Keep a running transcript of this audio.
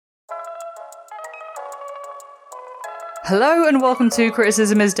Hello and welcome to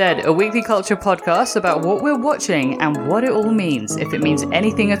Criticism is Dead, a weekly culture podcast about what we're watching and what it all means, if it means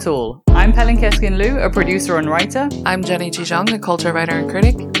anything at all. I'm Pelin Keskin-Liu, a producer and writer. I'm Jenny Chijong, a culture writer and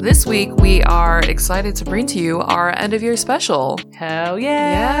critic. This week we are excited to bring to you our end of year special. Hell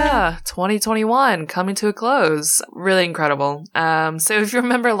yeah! Yeah, 2021 coming to a close. Really incredible. So if you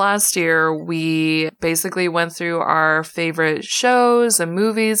remember last year, we basically went through our favorite shows and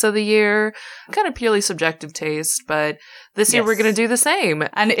movies of the year. Kind of purely subjective taste, but this year we're going to do the same.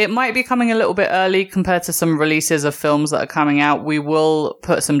 And it might be coming a little bit early compared to some releases of films that are coming out. We will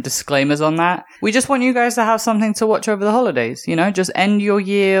put some disclaimers on that. We just want you guys to have something to watch over the holidays, you know? Just end your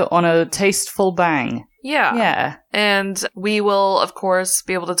year on a tasteful bang. Yeah. Yeah. And we will, of course,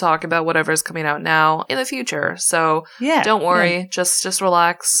 be able to talk about whatever's coming out now in the future. So don't worry. Just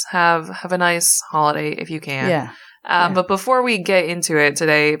relax. Have a nice holiday if you can. Yeah. But before we get into it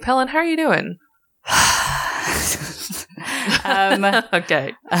today, Pelin, how are you doing?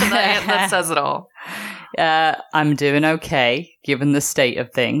 Okay. So that says it all. I'm doing okay, given the state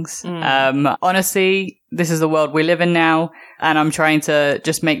of things. Honestly, this is the world we live in now, and I'm trying to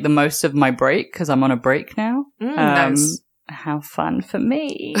just make the most of my break, because I'm on a break now. Nice. How fun for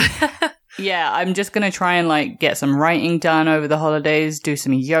me. Yeah, I'm just going to try and get some writing done over the holidays, do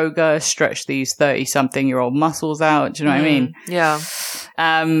some yoga, stretch these 30-something-year-old muscles out. Do you know what I mean? Yeah.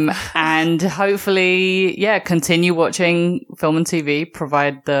 And hopefully, continue watching film and TV,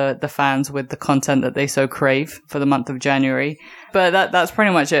 provide the fans with the content that they so crave for the month of January. But that's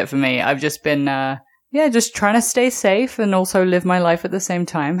pretty much it for me. I've just been, just trying to stay safe and also live my life at the same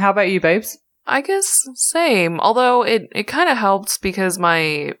time. How about you, babes? I guess same. Although it kind of helps because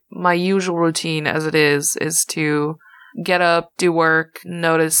my usual routine as it is to get up, do work,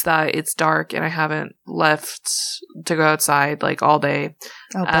 notice that it's dark and I haven't left to go outside all day.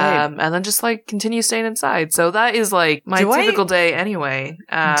 Oh, babe. And then just continue staying inside. So that is my typical day anyway.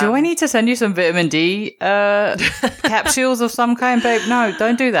 Do I need to send you some vitamin D capsules of some kind, babe? No,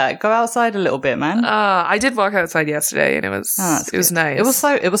 don't do that. Go outside a little bit, man. I did walk outside yesterday and it was nice. It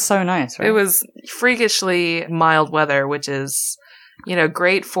was so nice, right? It was freakishly mild weather, which is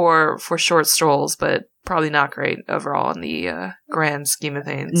great for short strolls, but probably not great overall in the grand scheme of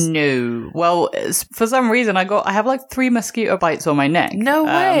things. No. Well, for some reason, I have 3 mosquito bites on my neck. No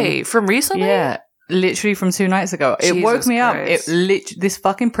way. From recently? Yeah. Literally from 2 nights ago. Jesus it woke me Christ. up. This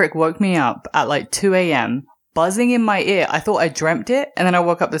fucking prick woke me up at 2 a.m. buzzing in my ear. I thought I dreamt it. And then I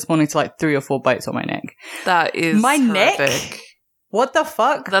woke up this morning to 3 or 4 bites on my neck. That is my horrific. Neck? What the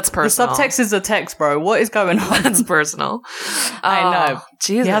fuck? That's personal. The subtext is a text, bro. What is going on? That's personal. I know.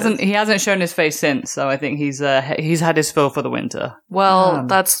 Jesus. He hasn't shown his face since, so I think he's had his fill for the winter. Well,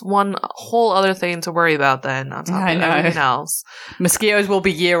 that's one whole other thing to worry about then, on top of everything else. Mosquitoes will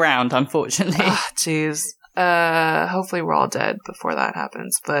be year-round, unfortunately. Jeez. Hopefully we're all dead before that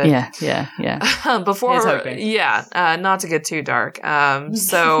happens, but yeah. Before, Here's hoping. not to get too dark.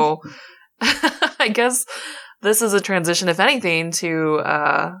 So I guess this is a transition, if anything, to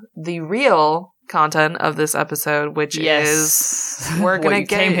the real content of this episode, which is we're gonna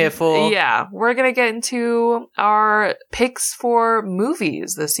came here for. Yeah, we're gonna get into our picks for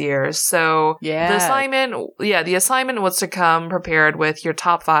movies this year. So the assignment was to come prepared with your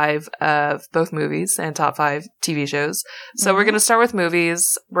top 5 of both movies and top 5 TV shows. So we're gonna start with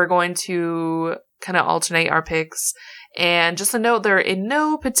movies. We're going to kind of alternate our picks. And just a note, they're in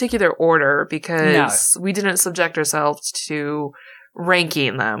no particular order because we didn't subject ourselves to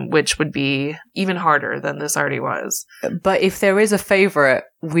ranking them, which would be even harder than this already was. But if there is a favorite,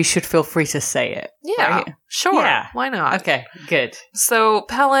 we should feel free to say it. Yeah, right? sure. Yeah. Why not? Okay, good. So,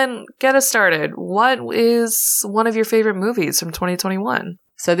 Pelin, get us started. What is one of your favorite movies from 2021?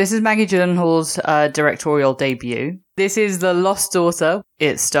 So this is Maggie Gyllenhaal's directorial debut. This is The Lost Daughter.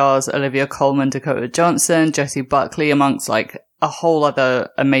 It stars Olivia Colman, Dakota Johnson, Jessie Buckley, amongst a whole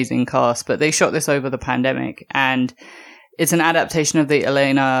other amazing cast. But they shot this over the pandemic, and it's an adaptation of the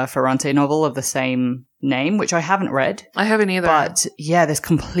Elena Ferrante novel of the same name, which I haven't read. I haven't either. But yeah, this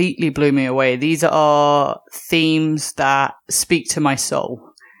completely blew me away. These are themes that speak to my soul.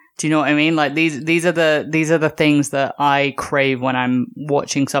 Do you know what I mean? These are the things that I crave when I'm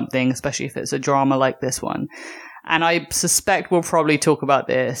watching something, especially if it's a drama like this one. And I suspect we'll probably talk about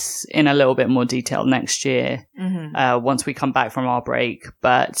this in a little bit more detail next year, once we come back from our break.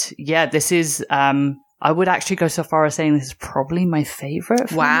 But yeah, this is, I would actually go so far as saying this is probably my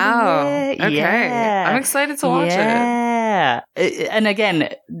favorite. Wow. Okay. Yeah. I'm excited to watch it. Yeah. And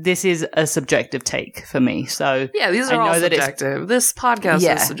again, this is a subjective take for me. So yeah, these are all subjective. This podcast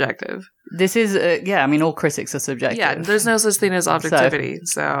is subjective. This is, all critics are subjective. Yeah, there's no such thing as objectivity.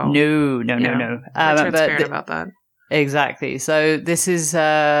 So no. We're transparent about that. Exactly. So this is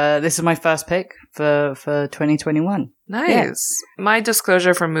my first pick for 2021. Nice. Yeah. My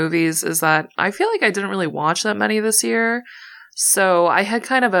disclosure for movies is that I feel like I didn't really watch that many this year. So I had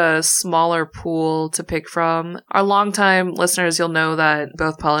kind of a smaller pool to pick from. Our longtime listeners, you'll know that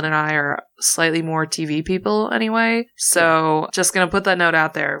both Pelin and I are slightly more TV people anyway. So just going to put that note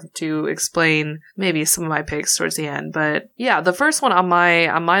out there to explain maybe some of my picks towards the end. But yeah, the first one on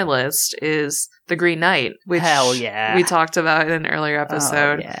my list is The Green Knight, which Hell yeah. we talked about in an earlier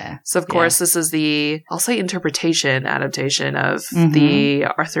episode. Oh, yeah. So of course, this is the, I'll say interpretation adaptation of the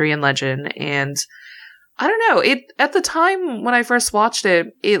Arthurian legend. And I don't know. It at the time when I first watched it,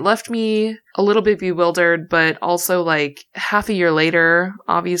 it left me a little bit bewildered, but also like half a year later,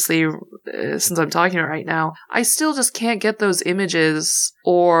 obviously, since I'm talking right now, I still just can't get those images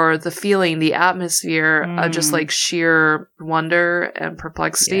or the feeling, the atmosphere of just like sheer wonder and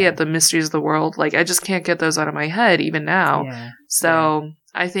perplexity at the mysteries of the world. Like I just can't get those out of my head even now. Yeah. So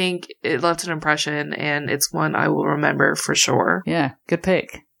I think it left an impression and it's one I will remember for sure. Yeah, good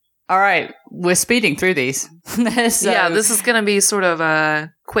pick. All right, we're speeding through these. Yeah, this is going to be sort of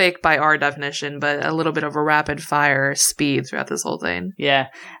a quick by our definition, but a little bit of a rapid fire speed throughout this whole thing. Yeah.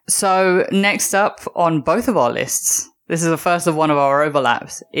 So next up on both of our lists, this is the first of one of our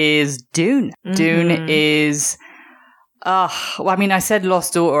overlaps, is Dune. Dune is... well, I mean, I said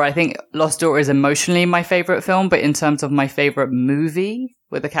Lost Daughter. I think Lost Daughter is emotionally my favorite film, but in terms of my favorite movie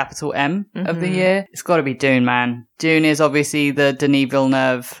with a capital M of the year, it's got to be Dune, man. Dune is obviously the Denis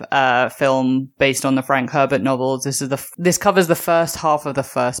Villeneuve film based on the Frank Herbert novels. This covers the first half of the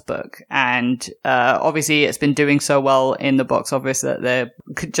first book, and obviously it's been doing so well in the box office that they're,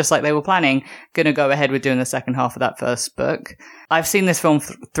 just like they were planning, going to go ahead with doing the second half of that first book. I've seen this film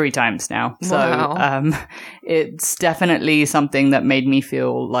 3 times now, so it's definitely something that made me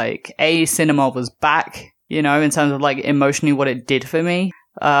feel like cinema was back, you know, in terms of like emotionally what it did for me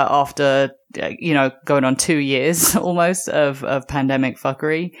after going on 2 years almost of pandemic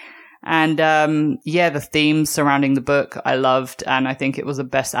fuckery. And the themes surrounding the book I loved, and I think it was the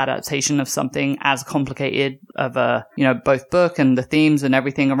best adaptation of something as complicated of both book and the themes and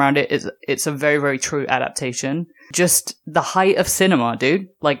everything around it. It's a very, very true adaptation. Just the height of cinema, dude.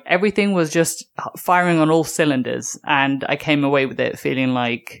 Like everything was just firing on all cylinders, and I came away with it feeling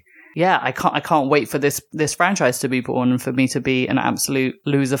like, yeah, I can't wait for this franchise to be born and for me to be an absolute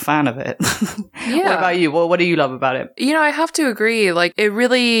loser fan of it. Yeah. What about you? What do you love about it? You know, I have to agree. Like, it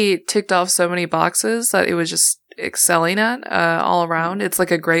really ticked off so many boxes that it was just excelling at all around. It's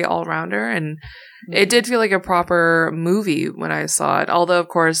like a great all-rounder, and it did feel like a proper movie when I saw it. Although, of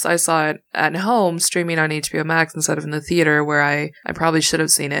course, I saw it at home streaming on HBO Max instead of in the theater where I probably should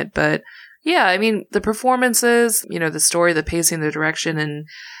have seen it. But yeah, I mean, the performances, you know, the story, the pacing, the direction,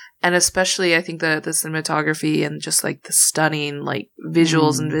 and especially, I think the cinematography and just like the stunning like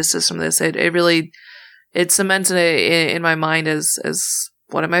visuals and vistas from this, it really cemented it in my mind as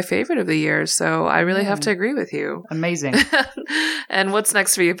one of my favorite of the year. So I really have to agree with you. Amazing. And what's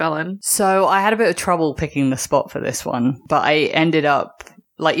next for you, Pelin? So I had a bit of trouble picking the spot for this one, but I ended up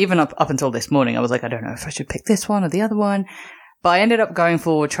like even up until this morning, I was like, I don't know if I should pick this one or the other one. But I ended up going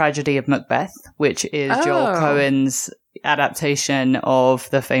for Tragedy of Macbeth, which is Joel Cohen's adaptation of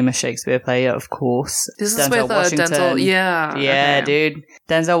the famous Shakespeare play, of course. This is with Denzel. Yeah. Yeah, okay. Dude.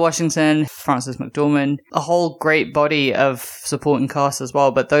 Denzel Washington, Frances McDormand, a whole great body of supporting cast as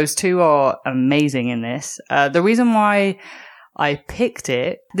well. But those two are amazing in this. The reason why I picked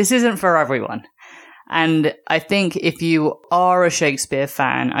it, this isn't for everyone. And I think if you are a Shakespeare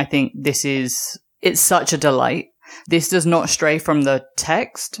fan, I think it's such a delight. This does not stray from the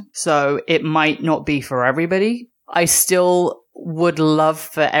text, so it might not be for everybody. I still would love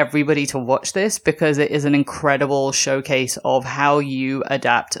for everybody to watch this because it is an incredible showcase of how you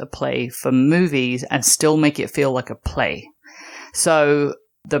adapt a play for movies and still make it feel like a play. So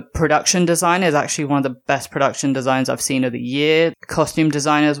the production design is actually one of the best production designs I've seen of the year. Costume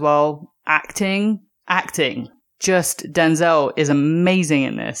design as well. Acting. Just Denzel is amazing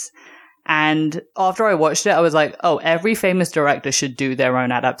in this. And after I watched it, I was like, oh, every famous director should do their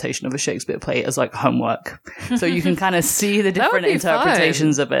own adaptation of a Shakespeare play as like homework. So you can kind of see the different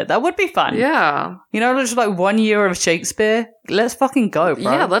interpretations of it. That would be fun. Yeah. You know, just like 1 year of Shakespeare. Let's fucking go, bro.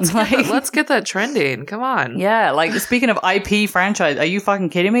 Yeah, let's get that trending. Come on. Yeah, like speaking of IP franchise, are you fucking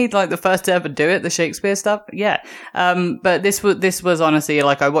kidding me? Like the first to ever do it, the Shakespeare stuff? Yeah. But this was honestly,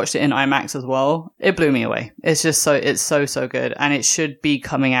 like I watched it in IMAX as well. It blew me away. It's just so good. And it should be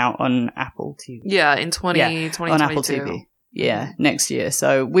coming out on Apple TV. Yeah, in 2022. On Apple TV. Yeah, next year.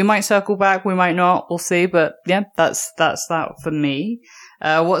 So we might circle back, we might not, we'll see. But yeah, that's that for me.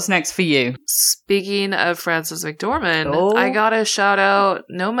 What's next for you? Speaking of Frances McDormand, I gotta shout out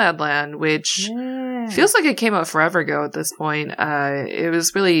Nomadland, which feels like it came out forever ago at this point. It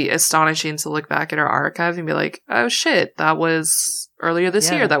was really astonishing to look back at our archive and be like, oh shit, that was earlier this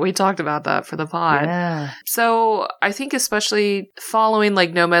year that we talked about that for the pod. Yeah. So I think especially following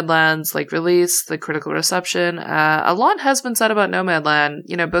like Nomadland's like release, the critical reception, a lot has been said about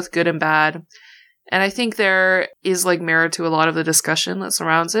Nomadland, both good and bad. And I think there is like merit to a lot of the discussion that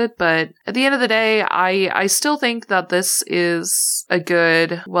surrounds it. But at the end of the day, I still think that this is a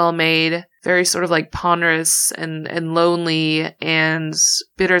good, well-made, very sort of like ponderous and lonely and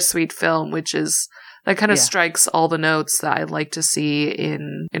bittersweet film, which is that kind of strikes all the notes that I like to see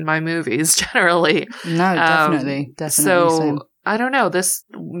in my movies generally. No, definitely. So same. I don't know, this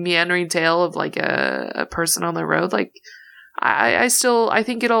meandering tale of like a person on the road, like I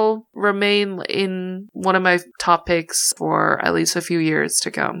think it'll remain in one of my top picks for at least a few years to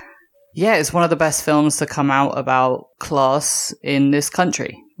come. Yeah, it's one of the best films to come out about class in this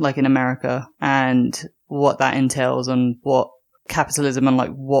country, like in America, and what that entails and what capitalism and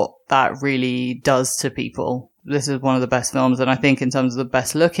like what that really does to people. This is one of the best films, and I think in terms of the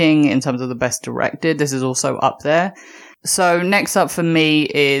best looking, in terms of the best directed, this is also up there. So next up for me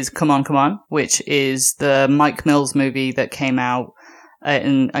is Come On, Come On, which is the Mike Mills movie that came out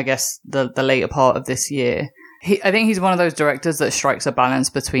in, I guess, the later part of this year. I think he's one of those directors that strikes a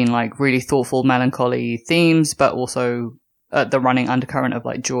balance between like really thoughtful, melancholy themes, but also the running undercurrent of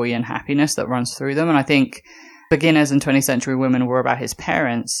like joy and happiness that runs through them. And I think Beginners and 20th Century Women were about his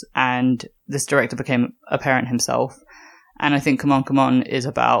parents, and this director became a parent himself. And I think Come On, Come On is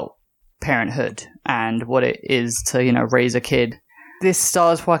about parenthood and what it is to, raise a kid. This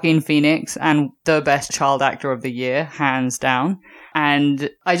stars Joaquin Phoenix, and the best child actor of the year, hands down.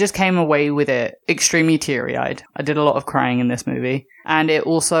 And I just came away with it extremely teary-eyed. I did a lot of crying in this movie. And it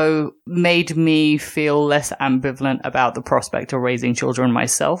also made me feel less ambivalent about the prospect of raising children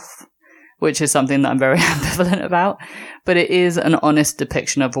myself, which is something that I'm very ambivalent about. But it is an honest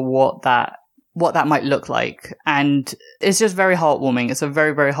depiction of what that might look like. And it's just very heartwarming. It's a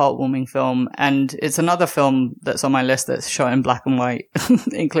very, very heartwarming film. And it's another film that's on my list that's shot in black and white,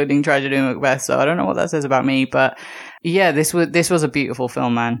 including Tragedy of Macbeth. So I don't know what that says about me, but yeah, this was a beautiful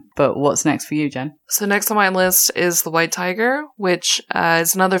film, man. But what's next for you, Jen? So next on my list is The White Tiger, which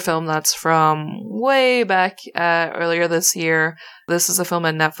is another film that's from way back earlier this year. This is a film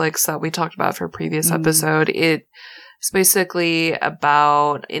on Netflix that we talked about for a previous episode. It's basically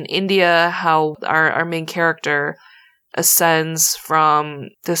about, in India, how our main character ascends from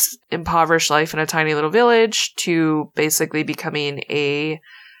this impoverished life in a tiny little village to basically becoming a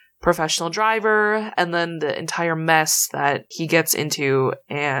professional driver, and then the entire mess that he gets into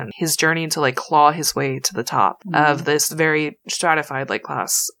and his journey to like claw his way to the top of this very stratified like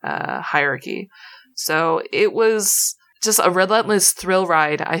class hierarchy. So it was just a relentless thrill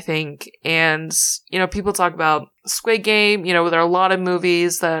ride, I think. And, people talk about Squid Game, there are a lot of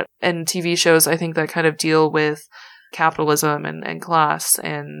movies and TV shows, I think, that kind of deal with capitalism and class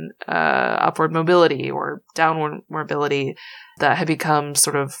and upward mobility or downward mobility that have become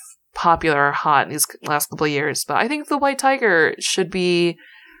sort of popular, hot in these last couple of years. But I think The White Tiger should be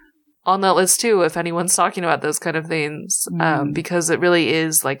on that list too, if anyone's talking about those kind of things, because it really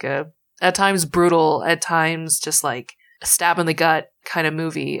is like at times brutal, at times just like a stab in the gut kind of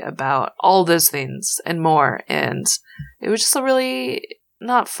movie about all those things and more. And it was just a really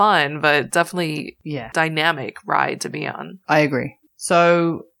not fun, but definitely dynamic ride to be on. I agree.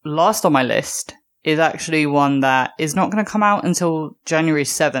 So last on my list is actually one that is not going to come out until January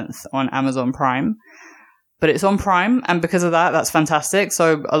 7th on Amazon Prime. But it's on Prime, and because of that, that's fantastic.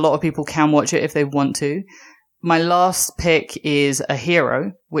 So a lot of people can watch it if they want to. My last pick is A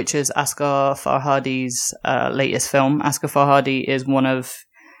Hero, which is Asghar Farhadi's latest film. Asghar Farhadi is one of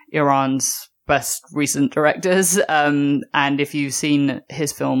Iran's best recent directors. And if you've seen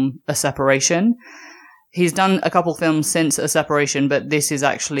his film, A Separation, he's done a couple films since A Separation, but this is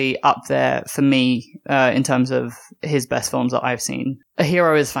actually up there for me in terms of his best films that I've seen. A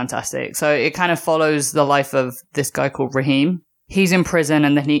Hero is fantastic. So it kind of follows the life of this guy called Raheem. He's in prison,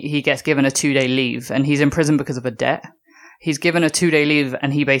 and then he gets given a 2-day leave, and he's in prison because of a debt. He's given a 2-day leave,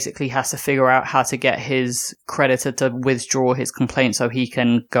 and he basically has to figure out how to get his creditor to withdraw his complaint so he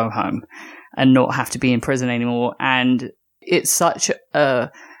can go home and not have to be in prison anymore. And it's such a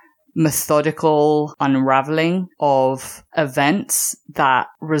methodical unraveling of events that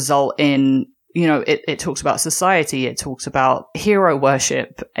result in, it talks about society, it talks about hero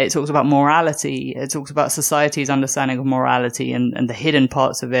worship, it talks about morality, it talks about society's understanding of morality and the hidden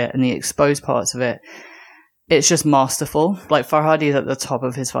parts of it and the exposed parts of it. it's just masterful. Like, Farhadi's at the top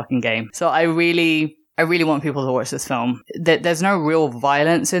of his fucking game. So I really want people to watch this film. There's no real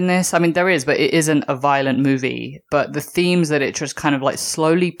violence in this. I mean, there is, but it isn't a violent movie. But the themes that it just kind of like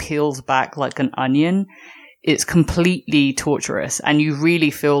slowly peels back like an onion, it's completely torturous. And you really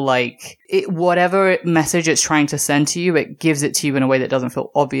feel like whatever message it's trying to send to you, it gives it to you in a way that doesn't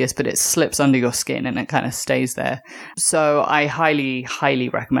feel obvious, but it slips under your skin and it kind of stays there. So I highly, highly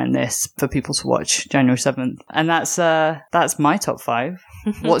recommend this for people to watch January 7th. And that's my top 5.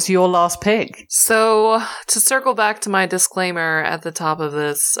 What's your last pick? So to circle back to my disclaimer at the top of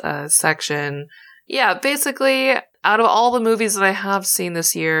this section, yeah, basically, out of all the movies that I have seen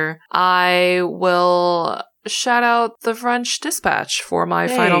this year, I will shout out The French Dispatch for my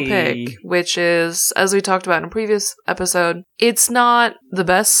final pick, which is, as we talked about in a previous episode, it's not the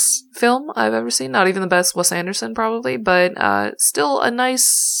best film I've ever seen, not even the best Wes Anderson probably, but still a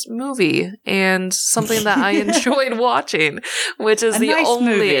nice movie and something that I enjoyed watching, which is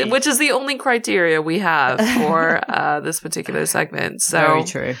the only criteria we have for this particular segment. So very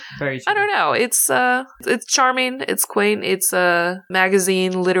true. I don't know. It's charming. It's quaint. It's a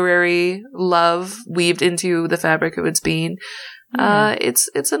magazine literary love weaved into the fabric of its being.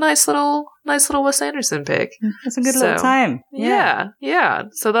 It's a nice little Wes Anderson pick. It's a good little time. Yeah.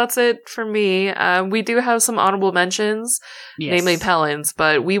 So that's it for me. We do have some honorable mentions, namely Pellin's,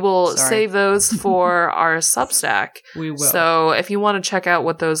 but we will save those for our Substack. We will. So if you want to check out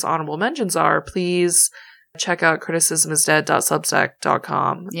what those honorable mentions are, please check out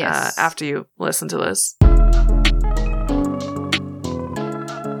criticismisdead.substack.com after you listen to this.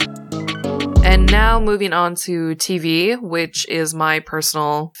 And now moving on to TV, which is my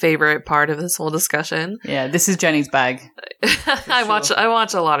personal favorite part of this whole discussion. Yeah, this is Jenny's bag. I watch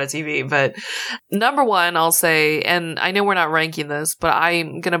a lot of TV, but number one, I'll say, and I know we're not ranking this, but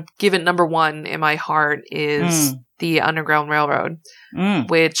I'm going to give it number one in my heart is The Underground Railroad,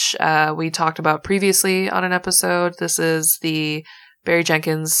 which we talked about previously on an episode. This is the Barry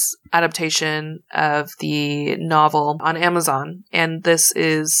Jenkins adaptation of the novel on Amazon. And this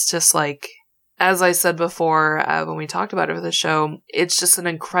is just like, as I said before, when we talked about it for the show, it's just an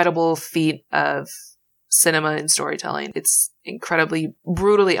incredible feat of cinema and storytelling. It's incredibly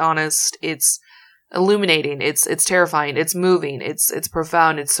brutally honest. It's illuminating. It's terrifying. It's moving. It's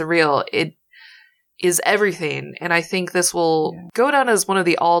profound. It's surreal. It is everything. And I think this will go down as one of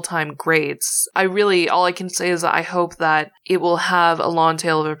the all-time greats. All I can say is that I hope that it will have a long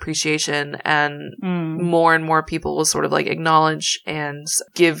tail of appreciation and more and more people will sort of like acknowledge and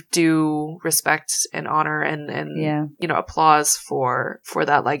give due respect and honor and applause for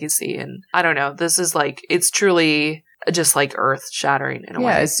that legacy. And I don't know, this is like, it's truly just like earth shattering in a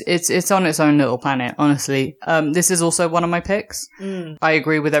way. Yeah, it's on its own little planet, honestly. This is also one of my picks. I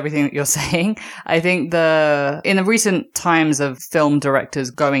agree with everything that you're saying. I think in the recent times of film directors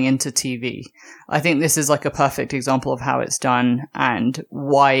going into TV, I think this is like a perfect example of how it's done and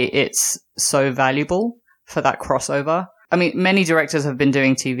why it's so valuable for that crossover. I mean, many directors have been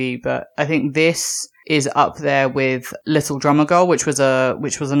doing TV, but I think this is up there with Little Drummer Girl, which was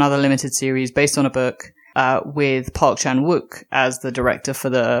another limited series based on a book. With Park Chan-wook as the director for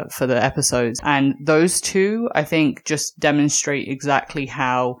the episodes. And those two, I think, just demonstrate exactly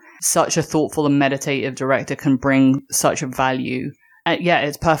how such a thoughtful and meditative director can bring such a value.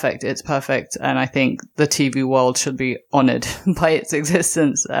 It's perfect. It's perfect. And I think the TV world should be honored by its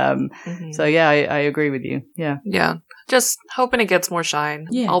existence. So yeah, I agree with you. Yeah. Yeah. Just hoping it gets more shine.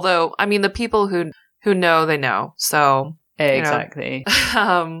 Yeah. Although, I mean, the people who know, they know. So exactly.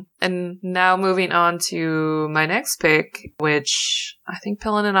 And now moving on to my next pick, which I think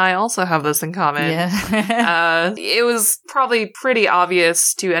Pillin and I also have this in common. Yeah. It was probably pretty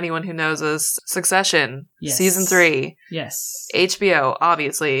obvious to anyone who knows us. Succession, season 3. Yes. HBO,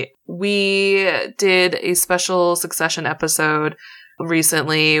 obviously. We did a special Succession episode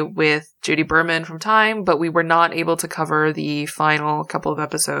recently with Judy Berman from Time, but we were not able to cover the final couple of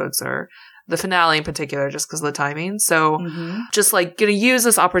episodes or the finale in particular, just because of the timing. So just like gonna use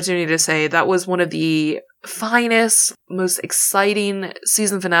this opportunity to say that was one of the finest, most exciting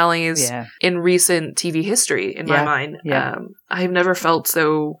season finales in recent TV history in my mind. I've never felt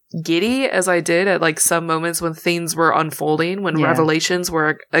so giddy as I did at like some moments when things were unfolding, when revelations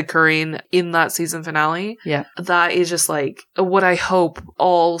were occurring in that season finale. That is just like what I hope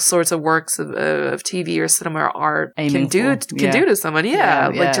all sorts of works of TV or cinema or art can do to someone.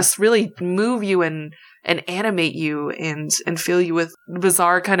 Like just really move you and animate you and fill you with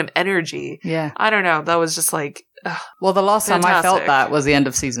bizarre kind of energy. I don't know. That was just like, well, the last time I felt that was the end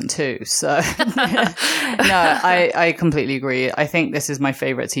of season 2. So no, I completely agree. I think this is my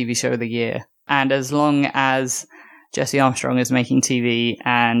favorite TV show of the year. And as long as Jesse Armstrong is making TV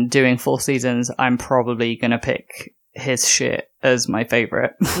and doing 4 seasons, I'm probably going to pick his shit as my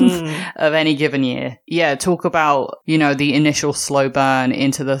favorite of any given year. Yeah, talk about, the initial slow burn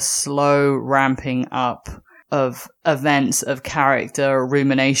into the slow ramping up of events, of character,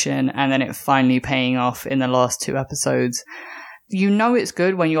 rumination, and then it finally paying off in the last 2 episodes. It's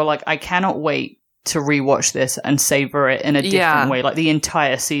good when you're like, I cannot wait to rewatch this and savor it in a different way, like the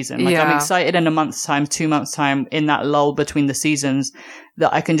entire season. Like I'm excited in a month's time, 2 months' time, in that lull between the seasons,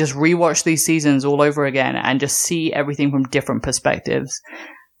 that I can just rewatch these seasons all over again and just see everything from different perspectives.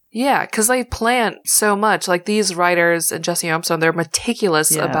 Yeah, because they plan so much. Like these writers and Jesse Armstrong, they're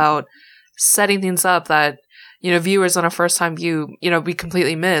meticulous about setting things up that, viewers on a first time view, we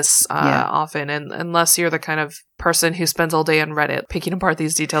completely miss often. And unless you're the kind of person who spends all day on Reddit picking apart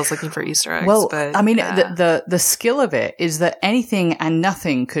these details looking for Easter eggs. Well, but, the skill of it is that anything and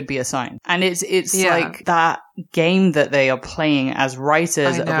nothing could be a sign. And it's like that game that they are playing as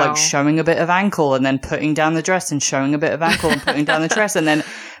writers of like showing a bit of ankle and then putting down the dress and showing a bit of ankle and putting down the dress. And then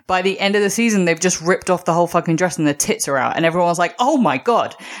by the end of the season, they've just ripped off the whole fucking dress and the tits are out. And everyone's like, oh my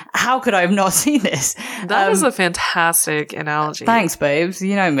God, how could I have not seen this? That is a fantastic analogy. Thanks, babes.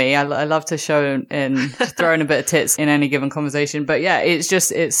 You know me. I love to show and throw in a bit of tits in any given conversation. But yeah,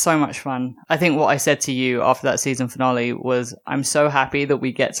 it's so much fun. I think what I said to you after that season finale was, I'm so happy that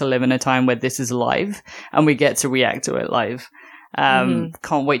we get to live in a time where this is live and we get to react to it live.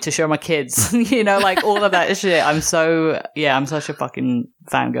 Can't wait to show my kids, like all of that shit. I'm such a fucking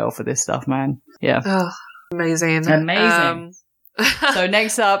fangirl for this stuff, man. Yeah. Oh, amazing. So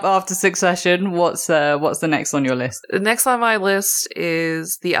next up after Succession, what's the next on your list? The next on my list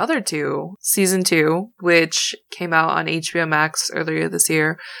is The Other Two, season 2, which came out on HBO Max earlier this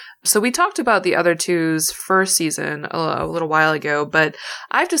year. So we talked about The Other Two's first season a little while ago, but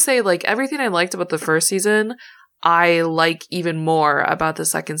I have to say, like, everything I liked about the first season, I like even more about the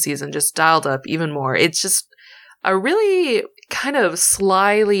second season, just dialed up even more. It's just a really kind of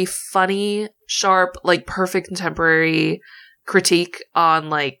slyly funny, sharp, like perfect contemporary critique on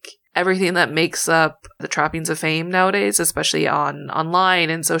like everything that makes up the trappings of fame nowadays, especially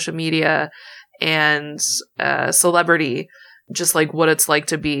online and social media and celebrity, just like what it's like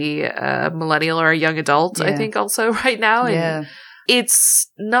to be a millennial or a young adult, I think also right now. And it's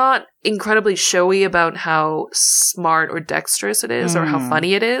not incredibly showy about how smart or dexterous it is or how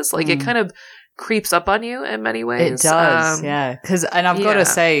funny it is. Like it kind of creeps up on you in many ways. It does, yeah. And I've got to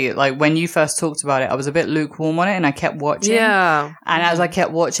say, like, when you first talked about it, I was a bit lukewarm on it and I kept watching. Yeah. And as I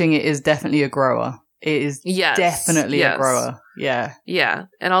kept watching, it is definitely a grower. It is definitely a grower. Yeah. Yeah.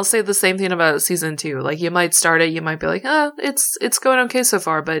 And I'll say the same thing about season 2. Like, you might start it, you might be like, it's going okay so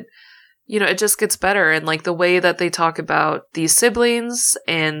far, but it just gets better. And like the way that they talk about these siblings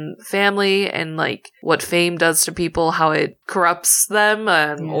and family and like what fame does to people, how it corrupts them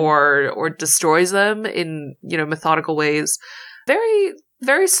or destroys them in, methodical ways. Very,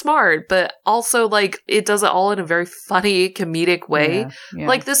 very smart, but also like it does it all in a very funny, comedic way. Yeah.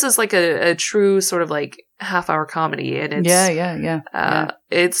 Like this is like a true sort of like half-hour comedy, and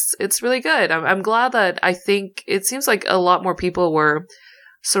it's it's really good. I'm glad that I think it seems like a lot more people were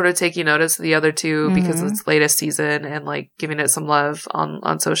sort of taking notice of The Other Two because it's latest season and like giving it some love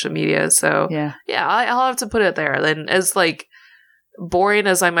on social media. So I'll have to put it there. And as like boring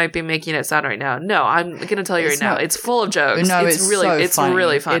as I might be making it sound right now, no, I'm gonna tell you right now, it's full of jokes. No, it's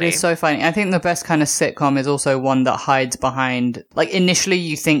really funny. It is so funny. I think the best kind of sitcom is also one that hides behind, like, initially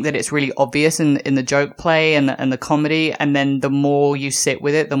you think that it's really obvious in the joke play and the comedy, and then the more you sit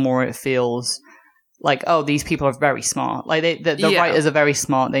with it, the more it feels like, oh, these people are very smart. Like the writers are very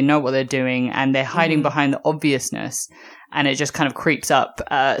smart. They know what they're doing, and they're hiding behind the obviousness, and it just kind of creeps up.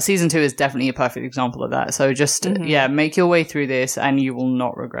 Season 2 is definitely a perfect example of that. So just make your way through this, and you will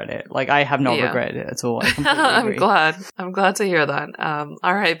not regret it. Like, I have not regretted it at all. I completely agree. I'm glad to hear that.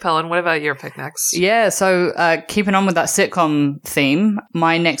 All right, Pelin, what about your pick next? Yeah, so keeping on with that sitcom theme,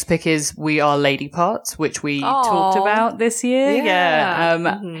 my next pick is We Are Lady Parts, which we talked about this year.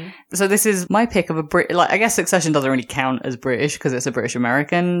 Yeah. So this is my pick of a I guess Succession doesn't really count as British because it's a British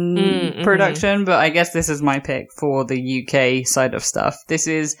American production, but I guess this is my pick for the UK side of stuff. This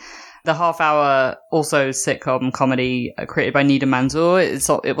is the half-hour also sitcom comedy created by Nida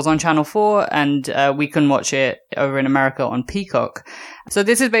Manzoor. It was on Channel 4, and we can watch it over in America on Peacock. So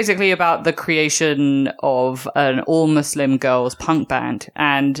this is basically about the creation of an all-Muslim girls punk band,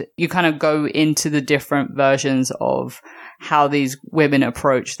 and you kind of go into the different versions of how these women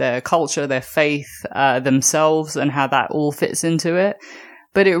approach their culture, their faith, themselves, and how that all fits into it.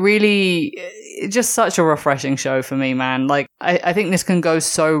 But it's just such a refreshing show for me, man. Like, I think this can go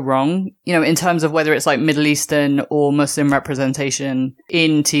so wrong, you know, in terms of whether it's like Middle Eastern or Muslim representation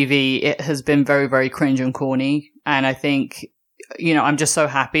in TV. It has been very, very cringe and corny. And I think, you know, I'm just so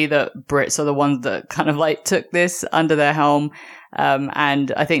happy that Brits are the ones that kind of like took this under their helm.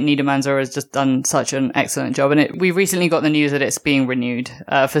 And I think Nida Manzoor has just done such an excellent job. And we recently got the news that it's being renewed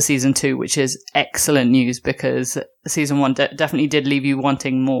for season 2, which is excellent news because season 1 definitely did leave you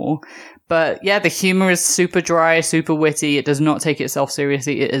wanting more. But yeah, the humor is super dry, super witty. It does not take itself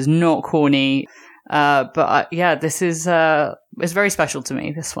seriously. It is not corny. Yeah, this is, it's very special to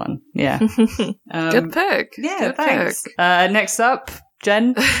me, this one. Yeah. Good pick. Yeah, Good thanks. pick. Next up,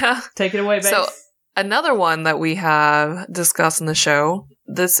 Jen, take it away, babe. So, another one that we have discussed in the show,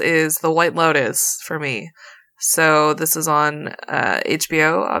 this is The White Lotus for me. So this is on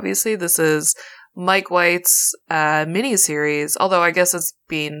HBO, obviously. This is Mike White's miniseries, although I guess it's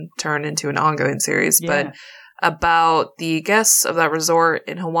being turned into an ongoing series, but about the guests of that resort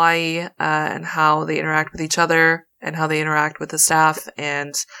in Hawaii and how they interact with each other and how they interact with the staff,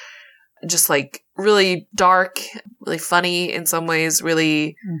 and just like really dark, really funny in some ways,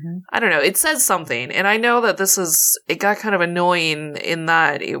 really, I don't know, it says something. And I know that it got kind of annoying in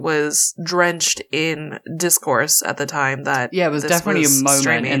that it was drenched in discourse at the time that it was definitely a moment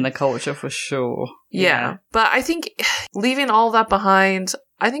streaming. In the culture for sure. Yeah. But I think leaving all that behind,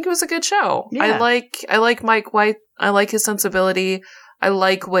 I think it was a good show. Yeah. I like Mike White. I like his sensibility. I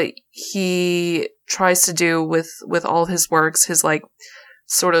like what he tries to do with all his works, his like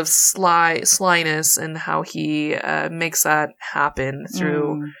sort of slyness and how he makes that happen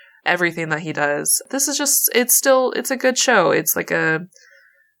through everything that he does. This is just, it's a good show. It's like a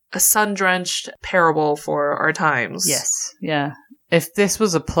sun-drenched parable for our times. Yes. Yeah. If this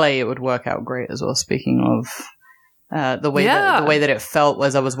was a play, it would work out great as well. Speaking of the way that it felt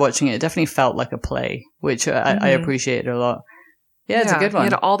as I was watching it, it definitely felt like a play, which I appreciated a lot. Yeah, it's a good one.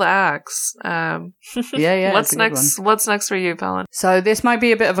 You had all the acts. What's next? What's next for you, Palin? So this might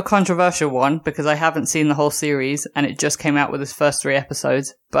be a bit of a controversial one because I haven't seen the whole series and it just came out with its first 3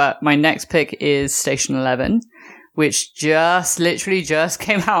 episodes. But my next pick is Station 11, which literally just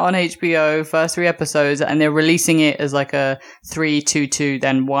came out on HBO, first 3 episodes, and they're releasing it as like a 3, 2, 2,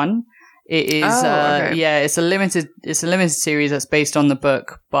 then 1. It is, it's a limited series that's based on the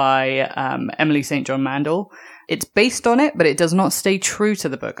book by Emily St. John Mandel. It's based on it, but it does not stay true to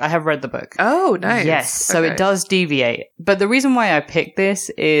the book. I have read the book. Oh, nice. Yes, so it does deviate. But the reason why I picked this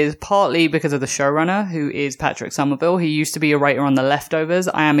is partly because of the showrunner, who is Patrick Somerville. He used to be a writer on The Leftovers.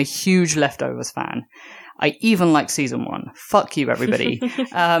 I am a huge Leftovers fan. I even like season 1. Fuck you, everybody.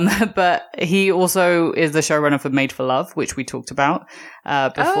 But he also is the showrunner for Made for Love, which we talked about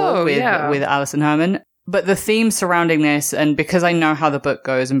before with Alison Herman. But the theme surrounding this, and because I know how the book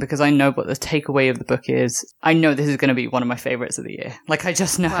goes, and because I know what the takeaway of the book is, I know this is going to be one of my favorites of the year. Like, I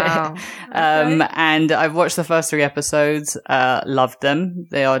just know it. And I've watched the first 3 episodes, loved them.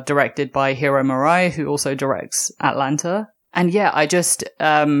 They are directed by Hiro Murai, who also directs Atlanta. And yeah, I just,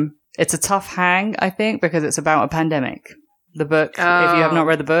 it's a tough hang, I think, because it's about a pandemic. The book, if you have not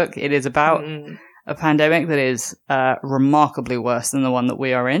read the book, it is about a pandemic that is remarkably worse than the one that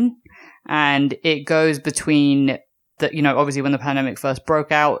we are in. And it goes between obviously when the pandemic first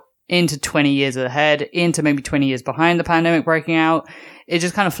broke out into 20 years ahead, into maybe 20 years behind the pandemic breaking out. It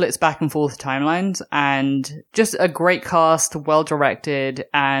just kind of flips back and forth timelines, and just a great cast, well directed.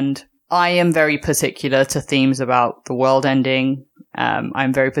 And I am very particular to themes about the world ending.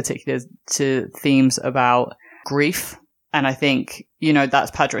 I'm very particular to themes about grief. And I think,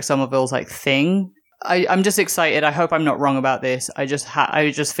 that's Patrick Somerville's like thing. I'm just excited. I hope I'm not wrong about this. I just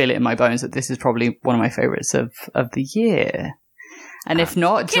feel it in my bones that this is probably one of my favorites of the year. And if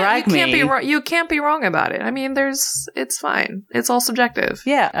not, drag me. You can't be wrong about it. I mean, it's fine. It's all subjective.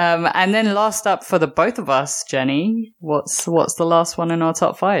 Yeah. And then last up for the both of us, Jenny, what's the last one in our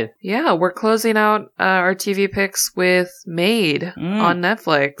top 5? Yeah, we're closing out our TV picks with Maid on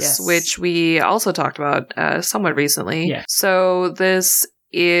Netflix, which we also talked about somewhat recently. Yeah. So this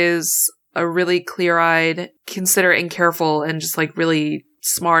is a really clear-eyed, considerate and careful and just like really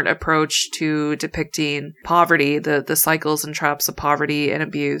smart approach to depicting poverty, the cycles and traps of poverty and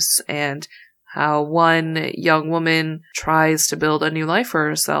abuse, and how one young woman tries to build a new life for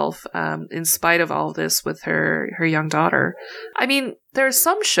herself in spite of all this with her young daughter. I mean, there's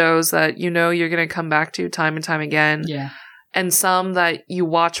some shows that you're going to come back to time and time again. Yeah. And some that you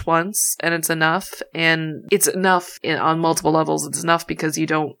watch once and it's enough. And it's enough on multiple levels. It's enough because you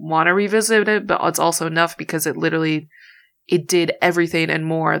don't want to revisit it, but it's also enough because it did everything and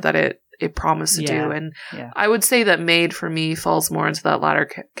more that it it promised to do. And I would say that Made for me falls more into that latter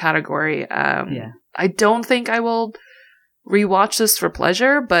category. I don't think I will rewatch this for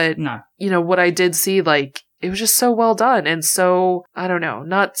pleasure, but what I did see, like, it was just so well done and so, I don't know,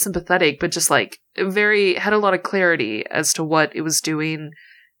 not sympathetic, but just like had a lot of clarity as to what it was doing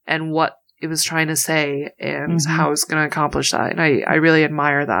and what it was trying to say and how it was going to accomplish that. And I really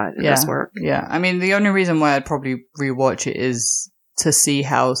admire that in this work. Yeah. I mean, the only reason why I'd probably rewatch it is to see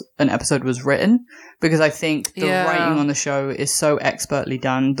how an episode was written, because I think the writing on the show is so expertly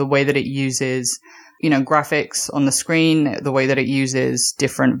done. The way that it uses, graphics on the screen, the way that it uses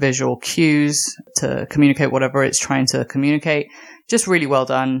different visual cues to communicate whatever it's trying to communicate, just really well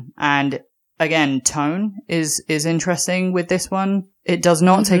done. And again, tone is interesting with this one. It does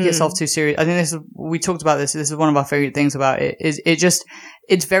not take itself too serious. I think we talked about this. This is one of our favorite things about it.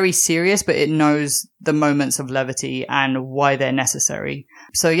 It's very serious, but it knows the moments of levity and why they're necessary.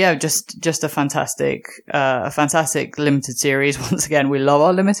 So yeah, just a fantastic limited series. Once again, we love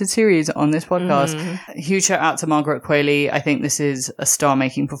our limited series on this podcast. Huge shout out to Margaret Qualley. I think this is a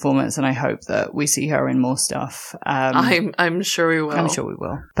star-making performance, and I hope that we see her in more stuff. I'm sure we will. I'm sure we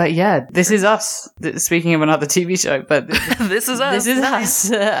will. But yeah, this is us. Speaking of another TV show, but this is us. This is us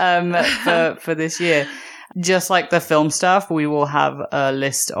for this year. Just like the film stuff, we will have a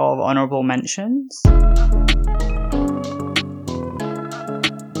list of honorable mentions.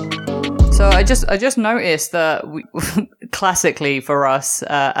 So I just noticed that classically for us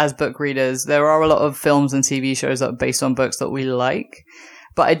as book readers, there are a lot of films and TV shows that are based on books that we like.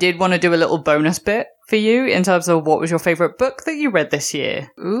 But I did want to do a little bonus bit for you in terms of what was your favorite book that you read this year.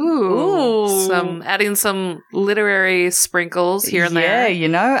 Ooh. Adding some literary sprinkles here and there.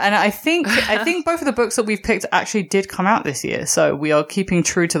 Yeah, and I think both of the books that we've picked actually did come out this year. So we are keeping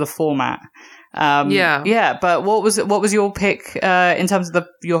true to the format. But what was your pick in terms of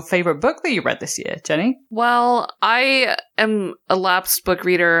your favorite book that you read this year, Jenny? Well, I am a lapsed book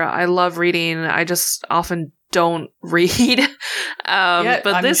reader. I love reading. I just often don't read. But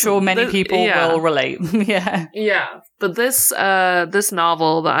I'm sure many people will relate. But this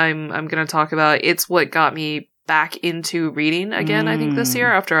novel that I'm going to talk about, it's what got me back into reading again, I think this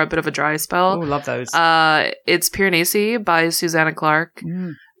year after a bit of a dry spell. Oh, love those. It's Piranesi by Susanna Clarke.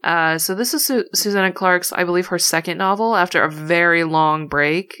 So this is Susanna Clarke's, I believe, her second novel after a very long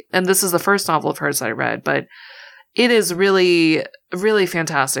break. And this is the first novel of hers that I read, but it is really, really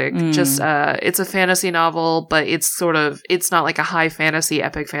fantastic. Just, it's a fantasy novel, but it's not like a high fantasy,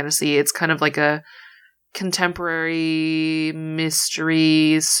 epic fantasy. It's kind of like a contemporary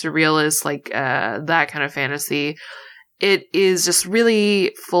mystery, surrealist, like, that kind of fantasy. It is just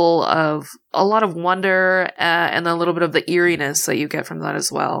really full of a lot of wonder, and a little bit of the eeriness that you get from that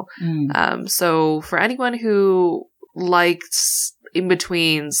as well. So for anyone who likes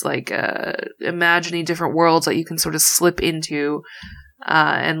in-betweens, like imagining different worlds that you can sort of slip into,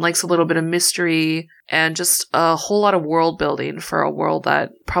 and likes a little bit of mystery and just a whole lot of world building for a world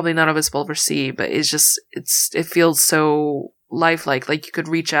that probably none of us will ever see, but it feels so lifelike, like you could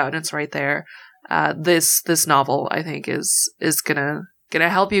reach out and it's right there. This novel, I think, is gonna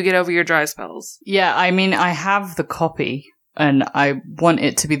help you get over your dry spells. Yeah, I mean, I have the copy, and I want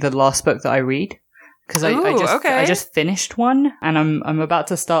it to be the last book that I read. Because I just finished one, and I'm about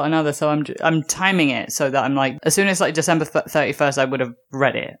to start another, so I'm timing it so that I'm like, as soon as like December 31st, I would have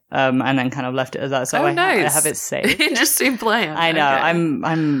read it, and then kind of left it as that. So I have it saved. Interesting plan. I know. Okay.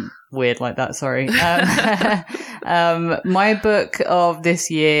 I'm weird like that. Sorry. My book of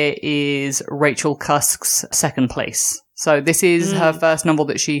this year is Rachel Cusk's Second Place. So this is her first novel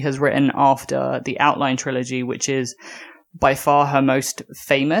that she has written after the Outline trilogy, which is by far her most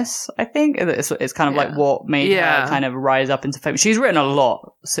famous, I think. It's kind of like what made her kind of rise up into fame. She's written a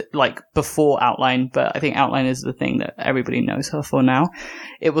lot, like, before Outline, but I think Outline is the thing that everybody knows her for now.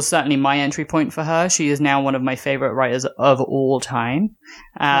 It was certainly my entry point for her. She is now one of my favorite writers of all time.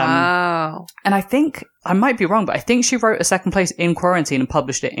 Wow. And I think, I might be wrong, but I think she wrote A Second Place in quarantine and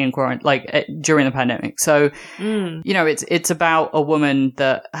published it in quarantine, like during the pandemic. So, it's about a woman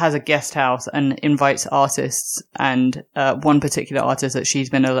that has a guest house and invites artists, and one particular artist that she's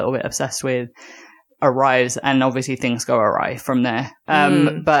been a little bit obsessed with arrives, and obviously things go awry from there.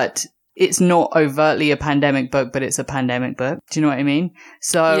 But it's not overtly a pandemic book, but it's a pandemic book. Do you know what I mean?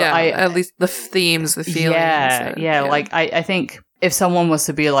 So at least the themes, the feelings. Yeah. Like I think if someone was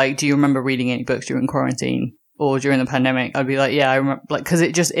to be like, do you remember reading any books during quarantine or during the pandemic? I'd be like, yeah, I remember, like, cause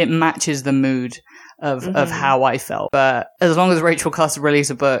it matches the mood of how I felt. But as long as Rachel Cusk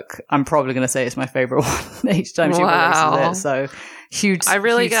releases a book, I'm probably going to say it's my favorite one each time she releases it. So huge. I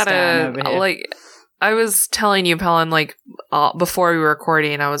really gotta, like, I was telling you, Pelin, like, before we were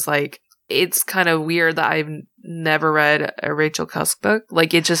recording, I was like, it's kind of weird that I've never read a Rachel Cusk book.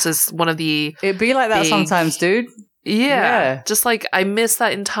 Like, it just is one of the... It'd be like that sometimes, dude. Yeah. Just like, I miss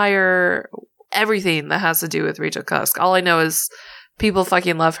that entire... everything that has to do with Rachel Cusk. All I know is people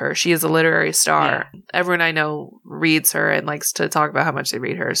fucking love her. She is a literary star. Yeah. Everyone I know reads her and likes to talk about how much they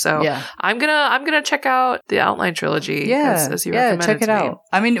read her. So I'm gonna check out the Outline trilogy. As you recommended. Check it out.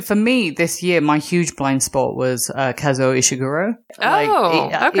 I mean, for me this year, my huge blind spot was Kazuo Ishiguro.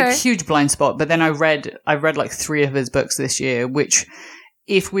 Okay. Huge blind spot. But then I read like 3 of his books this year, which,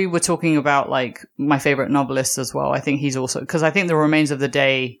 if we were talking about like my favorite novelists as well, I think he's also, because I think The Remains of the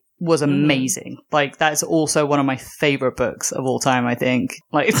Day was amazing. Like, that's also one of my favorite books of all time, I think.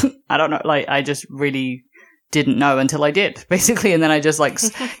 Like, I don't know, like, I just really didn't know until I did, basically. And then I just like,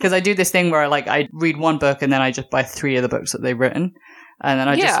 because I do this thing where I read one book and then I just buy 3 of the books that they've written. And then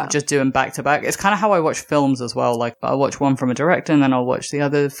I just do them back to back. It's kind of how I watch films as well. Like, I'll watch one from a director and then I'll watch the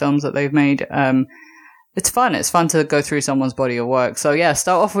other films that they've made. It's fun. It's fun to go through someone's body of work. So yeah,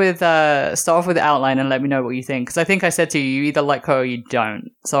 start off with the Outline and let me know what you think. Because I think I said to you, you either like her or you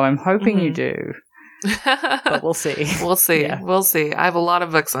don't. So I'm hoping you do. But we'll see. We'll see. Yeah. We'll see. I have a lot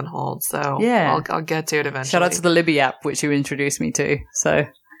of books on hold, so I'll get to it eventually. Shout out to the Libby app, which you introduced me to. So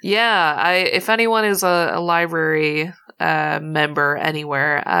yeah, if anyone is a library member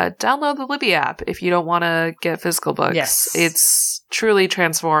anywhere, download the Libby app if you don't want to get physical books. Yes. It's truly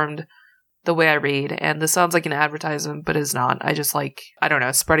transformed the way I read, and this sounds like an advertisement, but it's not. I just like, I don't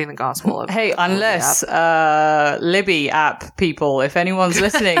know, spreading the gospel of hey, unless Libby app people, if anyone's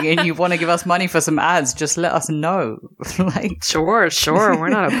listening and you want to give us money for some ads, just let us know. Like, sure, we're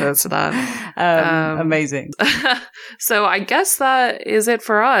not opposed to that. Amazing. So I guess that is it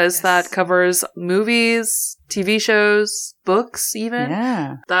for us. Yes. That covers movies, TV shows, books, even.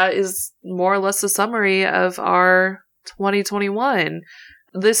 Yeah, that is more or less a summary of our 2021.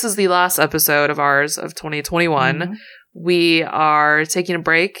 This is the last episode of ours of 2021. Mm-hmm. We are taking a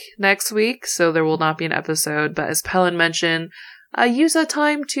break next week, so there will not be an episode. But as Pelin mentioned, use that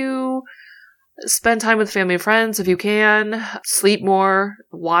time to spend time with family and friends if you can. Sleep more.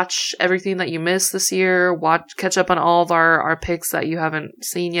 Watch everything that you missed this year. Catch up on all of our picks that you haven't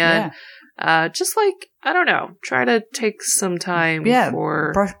seen yet. Yeah. Just like, I don't know, try to take some time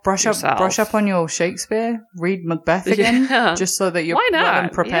for brush up on your Shakespeare, read Macbeth again, just so that you're well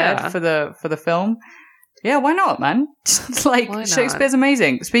and prepared for the film. Yeah, why not, man? Like, Shakespeare's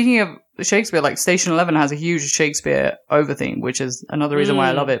amazing. Speaking of Shakespeare, like, Station 11 has a huge Shakespeare over theme, which is another reason why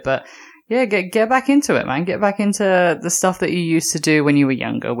I love it. But yeah, get back into it, man. Get back into the stuff that you used to do when you were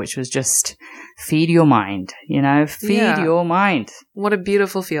younger, which was just feed your mind, feed your mind. What a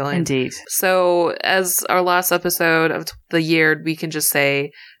beautiful feeling. Indeed. So as our last episode of the year, we can just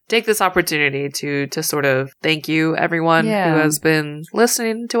say, take this opportunity to sort of thank you, everyone who has been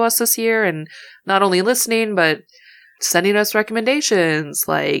listening to us this year, and not only listening, but sending us recommendations,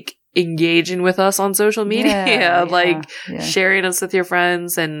 like engaging with us on social media, sharing us with your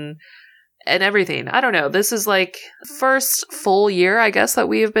friends and everything. I don't know. This is like first full year, I guess, that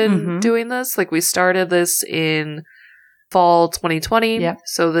we have been doing this. Like, we started this in fall 2020. Yep.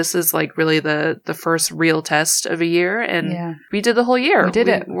 So this is like really the first real test of a year. And we did the whole year. We did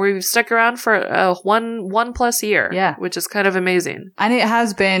it. We've stuck around for one plus year. Yeah. Which is kind of amazing. And it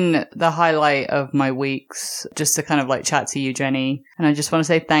has been the highlight of my weeks, just to kind of like chat to you, Jenny. And I just want to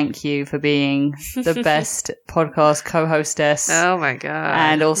say thank you for being the best podcast co-hostess. Oh my God.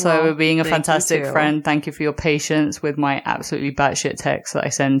 And also being a fantastic friend. Thank you for your patience with my absolutely batshit texts that I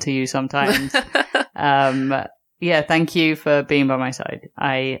send to you sometimes. Yeah, thank you for being by my side.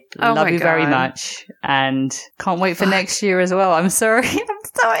 I love you very much, and can't wait for next year as well. I'm sorry.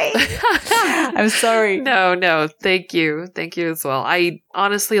 I'm sorry. No. Thank you. Thank you as well. I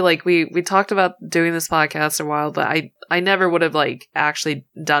honestly, like, we talked about doing this podcast a while, but I never would have like actually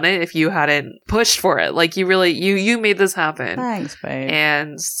done it if you hadn't pushed for it. Like, you really, you made this happen. Thanks, babe.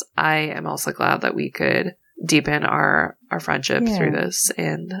 And I am also glad that we could deepen our friendship through this,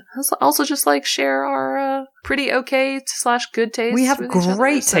 and also just like share our pretty okay / good taste. We have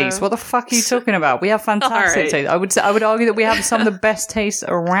great taste. What the fuck are you talking about? We have fantastic taste. I would argue that we have some of the best taste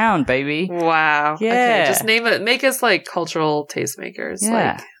around, baby. Wow. Yeah. Okay, just name it. Make us like cultural tastemakers.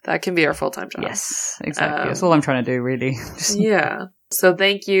 Yeah. Like, that can be our full-time job. Yes, exactly. That's all I'm trying to do, really. Yeah. So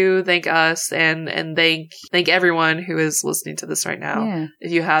thank you, thank us, and thank everyone who is listening to this right now. Yeah.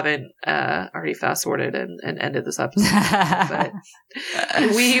 If you haven't already fast-forwarded and ended this episode. But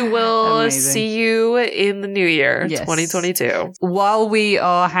we will see you in the new year, 2022. While we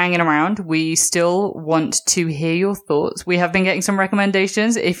are hanging around, we still want to hear your thoughts. We have been getting some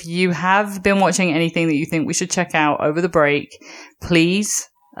recommendations. If you have been watching anything that you think we should check out over the break, please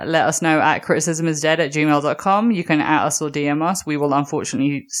let us know at criticismisdead@gmail.com. You can at us or DM us. We will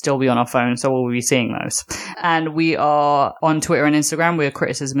unfortunately still be on our phone, so we'll be seeing those. And we are on Twitter and Instagram. We're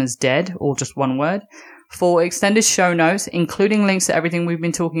criticismisdead, all just one word. For extended show notes, including links to everything we've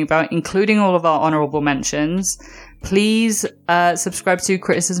been talking about, including all of our honorable mentions, please subscribe to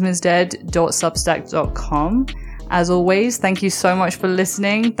criticismisdead.substack.com. As always, thank you so much for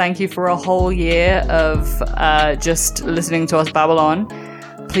listening. Thank you for a whole year of just listening to us babble on.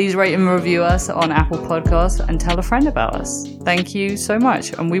 Please rate and review us on Apple Podcasts and tell a friend about us. Thank you so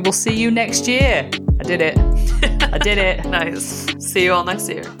much. And we will see you next year. I did it. I did it. Nice. See you all next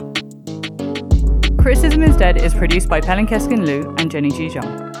year. Criticism is Dead is produced by Pelin Keskin Liu and Jenny G.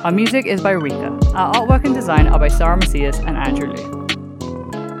 Jung. Our music is by Rika. Our artwork and design are by Sarah Macias and Andrew Liu.